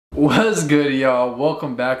What's good, y'all?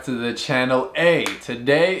 Welcome back to the channel. Hey,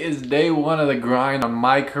 today is day one of the grind on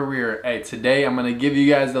my career. Hey, today I'm gonna give you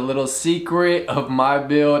guys the little secret of my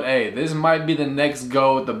build. Hey, this might be the next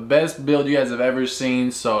go, the best build you guys have ever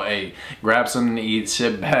seen. So hey, grab something to eat,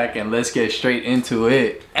 sit back, and let's get straight into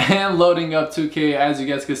it. And loading up 2K, as you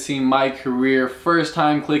guys can see, my career. First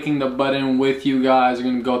time clicking the button with you guys.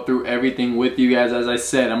 We're gonna go through everything with you guys. As I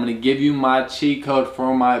said, I'm gonna give you my cheat code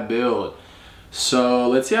for my build. So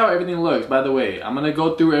let's see how everything looks. By the way, I'm gonna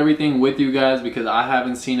go through everything with you guys because I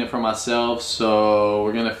haven't seen it for myself, so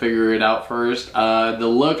we're gonna figure it out first. The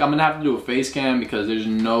look, I'm gonna have to do a face cam because there's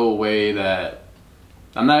no way that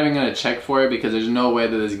I'm not even gonna check for it, because there's no way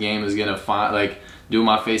that this game is gonna find do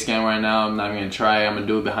my face cam right now. I'm not even gonna try it. I'm gonna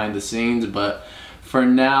do it behind the scenes, but for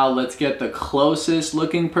now, let's get the closest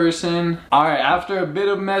looking person. All right, after a bit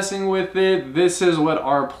of messing with it, this is what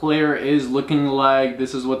our player is looking like.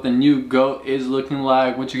 This is what the new GOAT is looking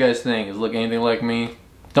like. What you guys think? Is it look anything like me?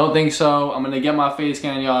 Don't think so. I'm gonna get my face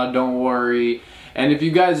scan, y'all, don't worry. And if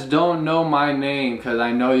you guys don't know my name, because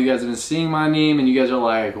I know you guys have been seeing my name and you guys are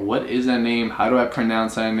like, what is that name? How do I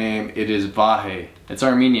pronounce that name? It is Vahe. It's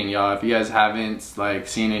Armenian, y'all. If you guys haven't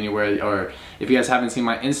seen anywhere, or if you guys haven't seen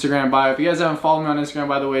my Instagram bio, if you guys haven't followed me on Instagram,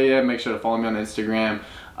 by the way, yeah, make sure to follow me on Instagram.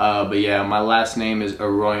 But yeah, my last name is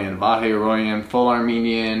Aroyan, Vahe Aroyan, full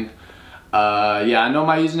Armenian. Yeah, I know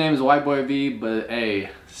my username is WhiteBoyV, but hey,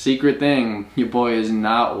 secret thing, your boy is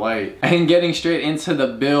not white. And getting straight into the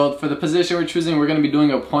build, for the position we're choosing, we're gonna be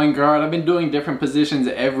doing a point guard. I've been doing different positions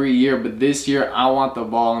every year, but this year I want the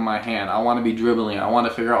ball in my hand. I want to be dribbling. I want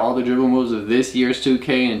to figure out all the dribble moves of this year's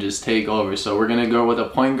 2K and just take over. So we're gonna go with a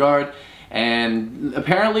point guard. And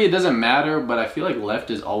apparently it doesn't matter, but I feel like left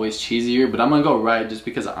is always cheesier, but I'm gonna go right just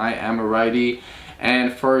because I am a righty.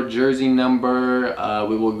 And for jersey number,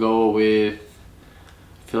 we will go with,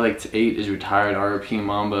 I feel like 8 is retired, RP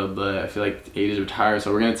Mamba, but I feel like 8 is retired,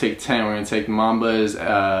 so we're gonna take 10. We're gonna take Mamba's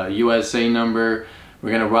USA number.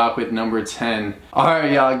 We're gonna rock with number 10. All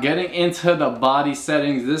right, y'all, getting into the body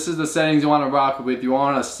settings. This is the settings you wanna rock with. You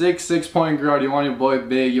want a 6'6" point guard. You want your boy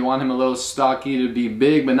big. You want him a little stocky to be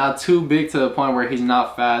big, but not too big to the point where he's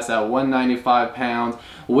not fast, at 195 pounds.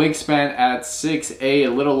 Wingspan at 6'8", a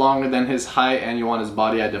little longer than his height, and you want his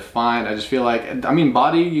body at defined. I just feel like, I mean,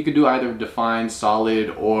 body, you could do either defined,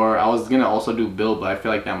 solid, or I was gonna also do build, but I feel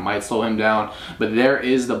like that might slow him down. But there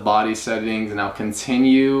is the body settings, and I'll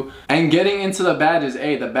continue. And getting into the badges,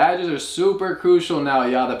 hey, the badges are super crucial now,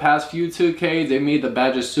 y'all. The past few 2Ks, they made the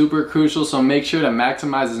badges super crucial, so make sure to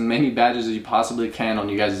maximize as many badges as you possibly can on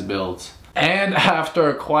you guys' builds. And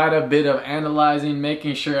after quite a bit of analyzing,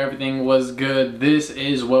 making sure everything was good, this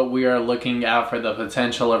is what we are looking at for the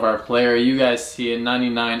potential of our player. You guys see it,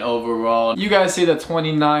 99 overall. You guys see the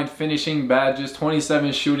 29 finishing badges,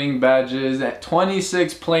 27 shooting badges,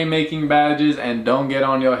 26 playmaking badges, and don't get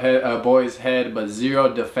on your head, boy's head, but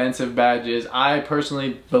 0 defensive badges. I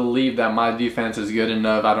personally believe that my defense is good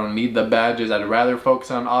enough. I don't need the badges. I'd rather focus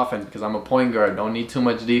on offense because I'm a point guard. Don't need too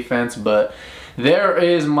much defense, but there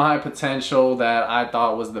is my potential that I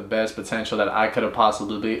thought was the best potential that I could have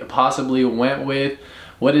possibly went with.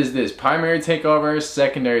 What is this? Primary takeover,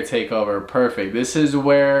 secondary takeover. Perfect. This is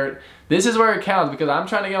where it counts, because I'm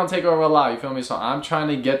trying to get on takeover a lot, you feel me? So I'm trying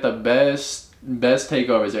to get the best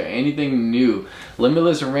takeovers. Is there anything new?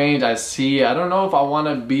 Limitless range, I see. I don't know if I want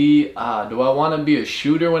to be, do I want to be a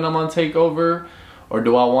shooter when I'm on takeover, or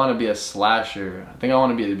do I want to be a slasher? I think I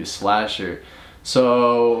want to be a slasher.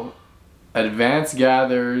 So advanced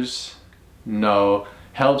gathers, no.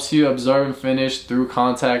 Helps you absorb and finish through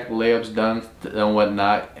contact, layups, dunks, and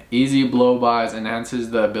whatnot. Easy blow-bys,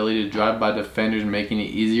 enhances the ability to drive by defenders, making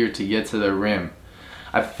it easier to get to the rim.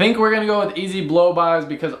 I think we're gonna go with easy blow-bys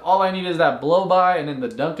because all I need is that blow-by, and then the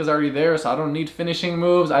dunk is already there, so I don't need finishing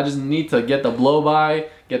moves. I just need to get the blow-by,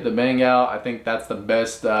 get the bang out. I think that's the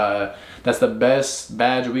best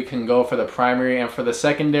badge we can go for the primary. And for the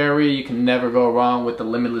secondary, you can never go wrong with the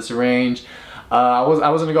limitless range. I was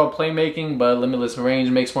gonna go playmaking, but limitless range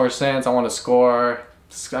makes more sense. I want to score.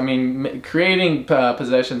 I mean, creating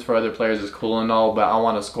possessions for other players is cool and all, but I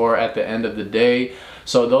want to score at the end of the day.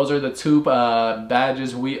 So those are the 2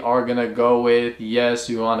 badges we are gonna go with. Yes,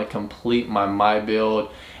 you want to complete my build,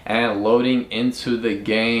 and loading into the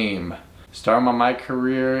game. Start my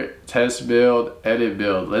career, test build, edit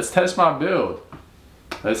build. Let's test my build.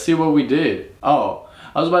 Let's see what we did. Oh,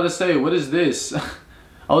 I was about to say, what is this?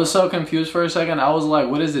 I was so confused for a second. I was like,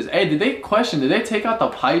 what is this? Hey, did they take out the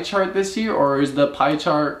pie chart this year, or is the pie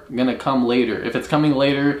chart gonna come later? If it's coming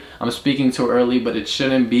later, I'm speaking too early, but it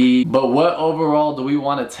shouldn't be. But what overall do we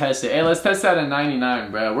want to test it? Hey, let's test that at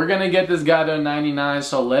 99, bro. We're gonna get this guy to 99,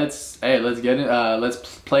 so let's get it. Let's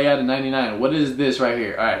play at a 99. What is this right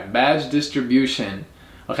here? All right, badge distribution.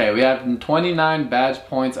 Okay, we have 29 badge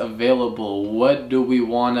points available. What do we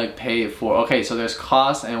want to pay it for? Okay, so there's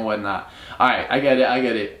costs and whatnot. All right, I get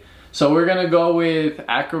it. So we're gonna go with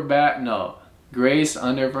acrobat. No, grace,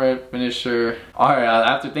 under finisher. All right,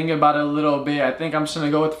 after thinking about it a little bit, I think I'm just gonna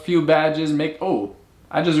go with a few badges.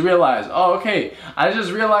 I just realized. Oh, okay. I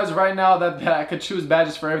just realized right now that I could choose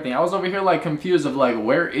badges for everything. I was over here like confused of like,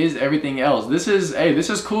 where is everything else? This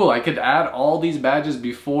is cool. I could add all these badges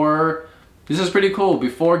before. This is pretty cool.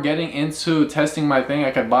 Before getting into testing my thing, I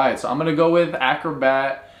could buy it. So I'm gonna go with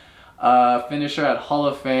acrobat, finisher at Hall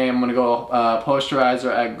of Fame. I'm gonna go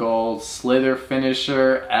posterizer at gold, slither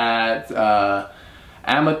finisher at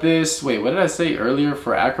amethyst. Wait, what did I say earlier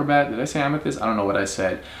for acrobat? Did I say amethyst? I don't know what I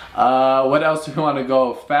said. What else do we want to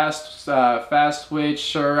go? Fast switch.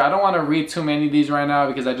 Sure. I don't want to read too many of these right now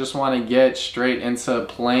because I just want to get straight into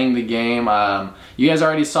playing the game. You guys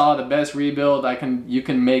already saw the best rebuild you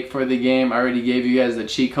can make for the game. I already gave you guys the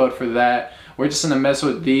cheat code for that. We're just gonna mess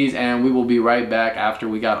with these, and we will be right back after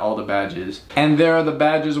we got all the badges. And there are the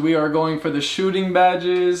badges. We are going for the shooting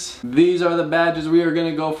badges. These are the badges. We are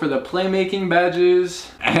gonna go for the playmaking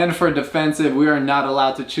badges. And for defensive, we are not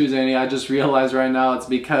allowed to choose any. I just realized right now it's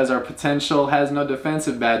because our potential has no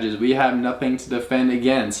defensive badges. We have nothing to defend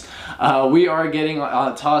against. We are getting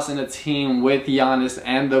tossed in a team with Giannis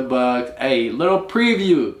and the Bucks. Hey, little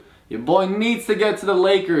preview. Your boy needs to get to the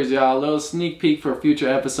Lakers, y'all. A little sneak peek for future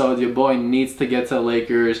episodes. Your boy needs to get to the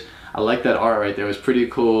Lakers. I like that art right there. It was pretty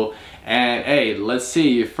cool. And hey, let's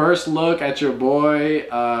see. First look at your boy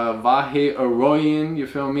Vahe Arroyan. You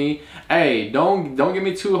feel me? Hey, don't give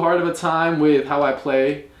me too hard of a time with how I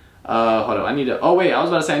play. Hold on. I need to. Oh wait, I was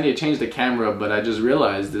about to say I need to change the camera, but I just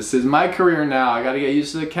realized this is my career now. I gotta get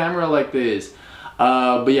used to the camera like this.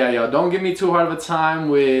 But yeah, yo, don't give me too hard of a time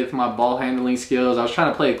with my ball handling skills. I was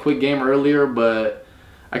trying to play a quick game earlier, but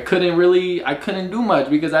I couldn't do much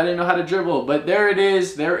because I didn't know how to dribble. But there it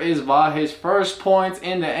is. There is Vahe's first points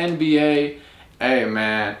in the NBA. Hey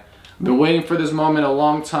man, I've been waiting for this moment a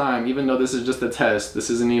long time. Even though this is just a test,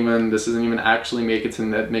 this isn't even actually making to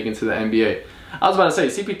the NBA. I was about to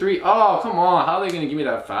say CP3. Oh come on, how are they gonna give me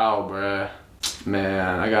that foul, bruh?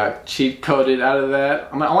 Man, I got cheat coded out of that.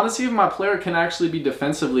 I want to see if my player can actually be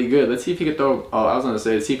defensively good. Let's see if he could throw. Oh, I was gonna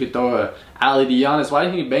say, see if he could throw a alley to Giannis. Why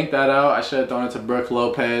didn't he bank that out? I should have thrown it to Brook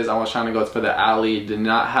Lopez. I was trying to go for the alley. Did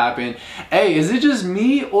not happen. Hey, is it just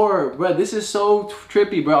me or bro? This is so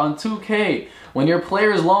trippy, bro. On 2K, when your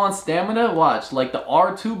player is low on stamina, watch like the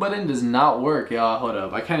R2 button does not work, y'all. Hold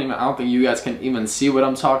up, I don't think you guys can even see what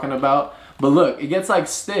I'm talking about. But look, it gets like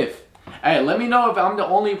stiff. Hey, let me know if I'm the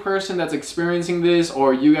only person that's experiencing this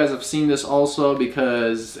or you guys have seen this also,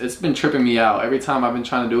 because it's been tripping me out every time I've been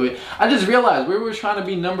trying to do it. I just realized we were trying to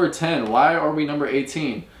be number 10. Why are we number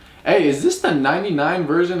 18? Hey, is this the 99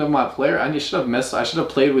 version of my player? I should have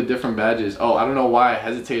played with different badges. Oh, I don't know why I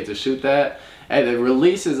hesitated to shoot that. Hey, the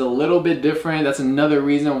release is a little bit different. That's another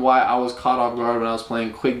reason why I was caught off guard when I was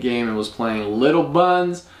playing quick game and was playing little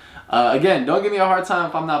buns. Again, don't give me a hard time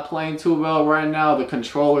if I'm not playing too well right now. The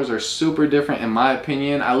controllers are super different in my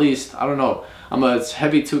opinion. At least, I don't know. I'm a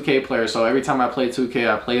heavy 2K player, so every time I play 2K,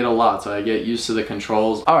 I play it a lot, so I get used to the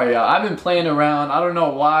controls. Alright, y'all, I've been playing around. I don't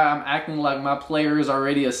know why I'm acting like my player is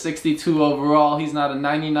already a 62 overall. He's not a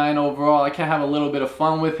 99 overall. I can't have a little bit of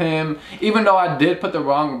fun with him. Even though I did put the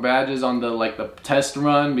wrong badges on the test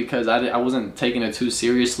run because I wasn't taking it too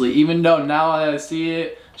seriously. Even though now that I see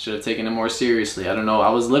it, should have taken it more seriously. I don't know. I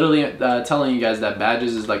was literally telling you guys that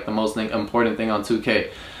badges is like the most important thing on 2K.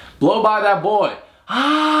 Blow by that boy.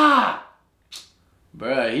 Ah!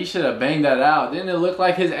 Bruh, he should have banged that out. Didn't it look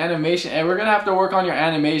like his animation? Hey, we're going to have to work on your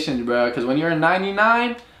animations, bruh. Because when you're a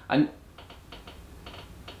 99...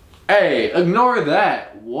 Hey, ignore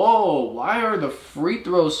that. Whoa, why are the free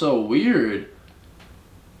throws so weird?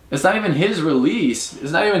 It's not even his release.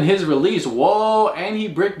 It's not even his release. Whoa, and he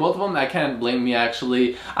bricked both of them. I can't blame me,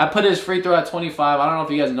 actually. I put his free throw at 25. I don't know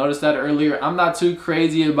if you guys noticed that earlier. I'm not too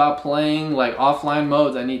crazy about playing like offline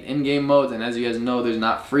modes. I need in-game modes, and as you guys know, there's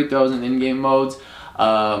not free throws in in-game modes.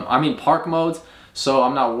 I mean park modes. So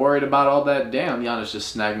I'm not worried about all that. Damn, Giannis just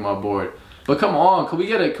snagged my board. But come on, can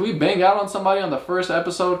we bang out on somebody on the first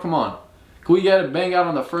episode? Come on. Can we get a bang out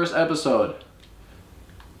on the first episode?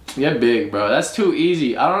 Get big, bro. That's too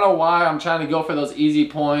easy. I don't know why I'm trying to go for those easy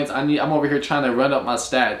points. I'm over here trying to run up my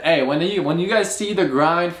stats. Hey, when you guys see the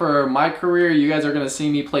grind for my career, you guys are gonna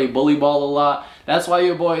see me play bully ball a lot. That's why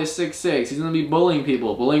your boy is 6'6". He's gonna be bullying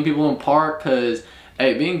people in park, cause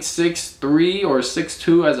hey, being 6'3" or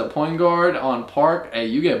 6'2" as a point guard on park, hey,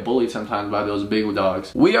 you get bullied sometimes by those big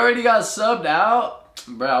dogs. We already got subbed out.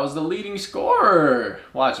 Bro, I was the leading scorer.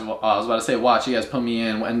 Watch, I was about to say, watch, you guys put me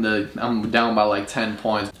in when I'm down by like 10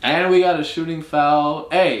 points. And we got a shooting foul.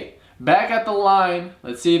 Hey, back at the line.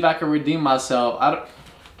 Let's see if I can redeem myself.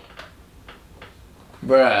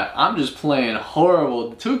 Bruh, I'm just playing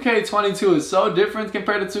horrible. 2K22 is so different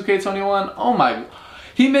compared to 2K21. Oh my.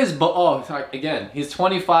 He missed, again, he's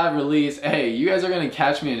 25 release. Hey, you guys are gonna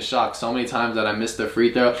catch me in shock so many times that I missed the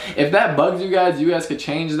free throw. If that bugs you guys could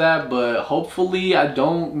change that, but hopefully I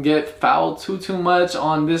don't get fouled too much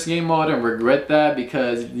on this game mode and regret that,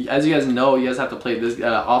 because as you guys know, you guys have to play this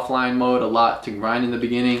offline mode a lot to grind in the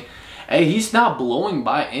beginning. Hey, he's not blowing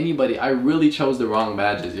by anybody. I really chose the wrong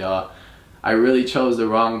badges, y'all. I really chose the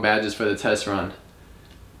wrong badges for the test run.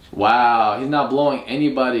 Wow, he's not blowing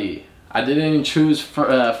anybody. I didn't even choose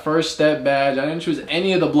first step badge. I didn't choose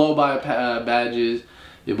any of the blow by badges.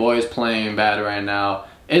 Your boy is playing bad right now.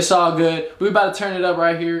 It's all good. We about to turn it up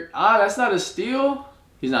right here. Ah, that's not a steal.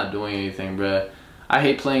 He's not doing anything, bruh. I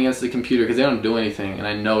hate playing against the computer because they don't do anything, and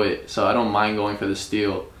I know it, so I don't mind going for the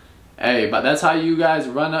steal. Hey, but that's how you guys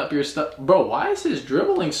run up your stuff. Bro, why is his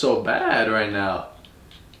dribbling so bad right now?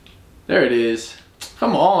 There it is.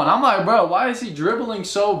 Come on. I'm like, bro, why is he dribbling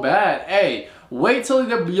so bad? Hey, wait till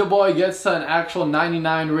your boy gets to an actual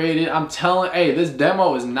 99 rated. I'm telling, hey, this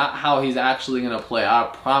demo is not how he's actually gonna play. I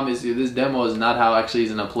promise you, this demo is not how actually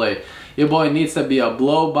he's gonna play. Your boy needs to be a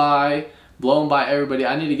blown by everybody.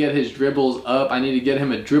 I need to get his dribbles up. I need to get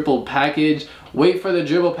him a dribble package. Wait for the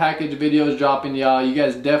dribble package videos dropping, y'all. You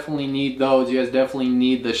guys definitely need those. You guys definitely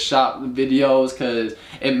need the shot videos, because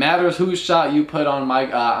it matters whose shot you put on on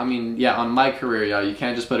MyCareer, y'all. You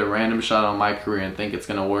can't just put a random shot on MyCareer and think it's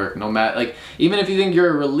gonna work. No matter, like, even if you think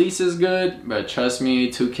your release is good, but trust me,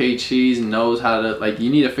 2K Cheese knows how to, like, you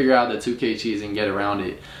need to figure out the 2K Cheese and get around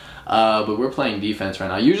it. But we're playing defense right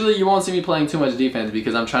now. Usually you won't see me playing too much defense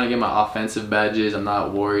because I'm trying to get my offensive badges. I'm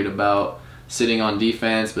not worried about sitting on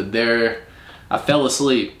defense, but there, I fell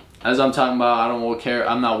asleep. As I'm talking about, I don't care.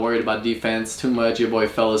 I'm not worried about defense too much. Your boy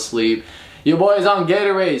fell asleep. Your boy is on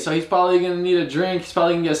Gatorade, so he's probably going to need a drink. He's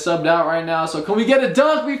probably going to get subbed out right now. So can we get a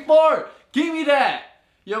dunk before? Give me that.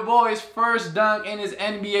 Your boy's first dunk in his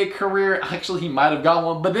NBA career. Actually, he might have got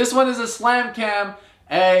one, but this one is a slam cam.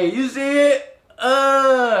 Hey, you see it?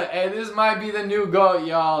 Hey, this might be the new GOAT,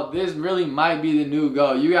 y'all. This really might be the new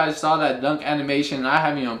GOAT. You guys saw that dunk animation. I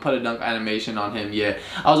haven't even put a dunk animation on him yet.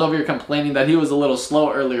 I was over here complaining that he was a little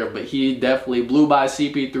slow earlier, but he definitely blew by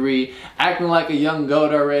CP3, acting like a young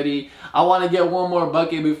GOAT already. I want to get one more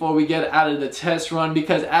bucket before we get out of the test run,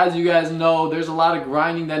 because as you guys know, there's a lot of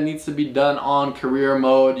grinding that needs to be done on career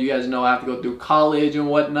mode. You guys know I have to go through college and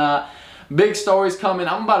whatnot. Big stories coming.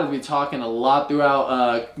 I'm about to be talking a lot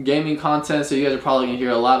throughout gaming content, so you guys are probably going to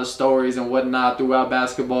hear a lot of stories and whatnot throughout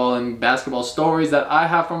basketball and basketball stories that I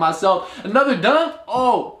have for myself. Another dunk?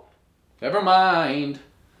 Oh, never mind.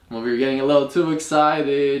 I'm over here getting a little too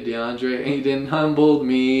excited. DeAndre Ayton humbled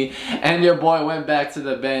me. And your boy went back to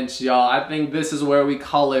the bench, y'all. I think this is where we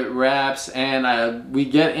call it wraps, and we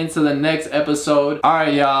get into the next episode.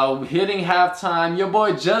 Alright, y'all. Hitting halftime. Your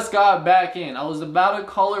boy just got back in. I was about to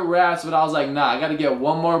call it wraps, but I was like, nah, I got to get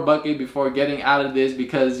one more bucket before getting out of this,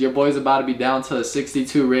 because your boy's about to be down to a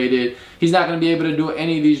 62 rated. He's not going to be able to do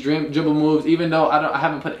any of these dribble moves, even though I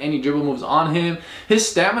haven't put any dribble moves on him. His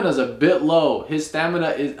stamina's a bit low. His stamina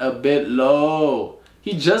is a bit low.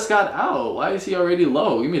 He just got out. Why is he already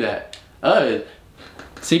low? Give me that.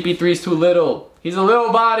 CP3's too little. He's a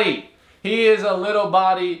little body. He is a little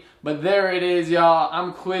body. But there it is, y'all.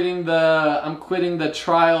 I'm quitting the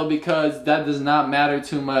trial because that does not matter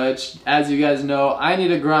too much. As you guys know, I need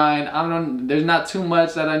to grind. There's not too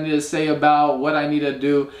much that I need to say about what I need to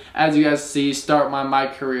do. As you guys see, start my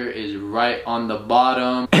career is right on the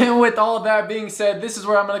bottom. And with all that being said, this is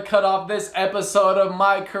where I'm gonna cut off this episode of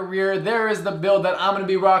my career. There is the build that I'm gonna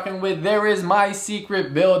be rocking with. There is my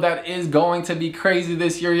secret build that is going to be crazy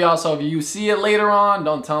this year, y'all. So if you see it later on,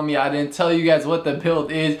 don't tell me I didn't tell you guys what the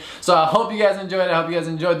build is. So I hope you guys enjoyed it. I hope you guys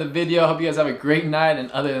enjoyed the video. I hope you guys have a great night.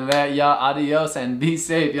 And other than that, y'all, adios and be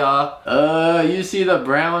safe, y'all. You see the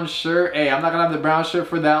brown shirt? Hey, I'm not gonna have the brown shirt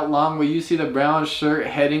for that long, but you see the brown shirt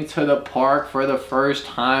heading to the park for the first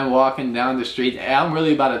time, walking down the street. Hey, I'm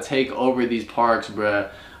really about to take over these parks, bruh.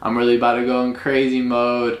 I'm really about to go in crazy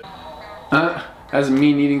mode. That's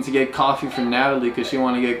me needing to get coffee for Natalie because she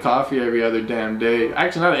want to get coffee every other damn day.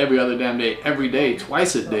 Actually, not every other damn day. Every day.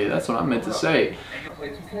 Twice a day. That's what I meant to say.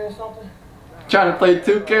 Trying to play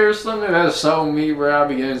 2K or something? That's so me, bro. I'll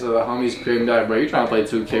be getting to the homie's crib and die, bro. You trying to play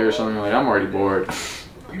 2K or something? Like, I'm already bored.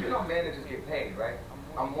 You know managers get paid, right?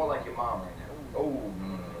 I'm more like your mom right now. Oh,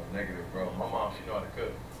 no, negative, bro. My mom, she know how to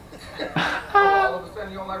cook. So all of a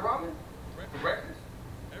sudden, you don't like ramen? For breakfast?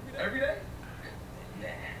 Every day? Nah.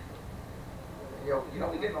 Yo, you know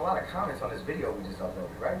we getting a lot of comments on this video we just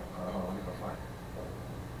uploaded, right? Let me go find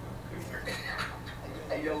it.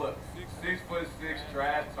 Hey, yo, look. 6'6"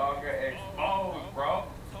 trash talker exposed, bro.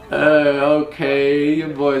 Okay, your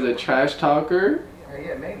boy's a trash talker.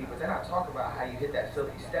 Yeah, maybe, but they're not talking about how you hit that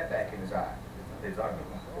filthy step back in his eye.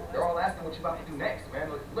 They're all asking what you about to do next,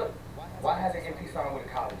 man. Look, why hasn't MP signed with a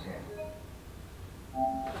college yet?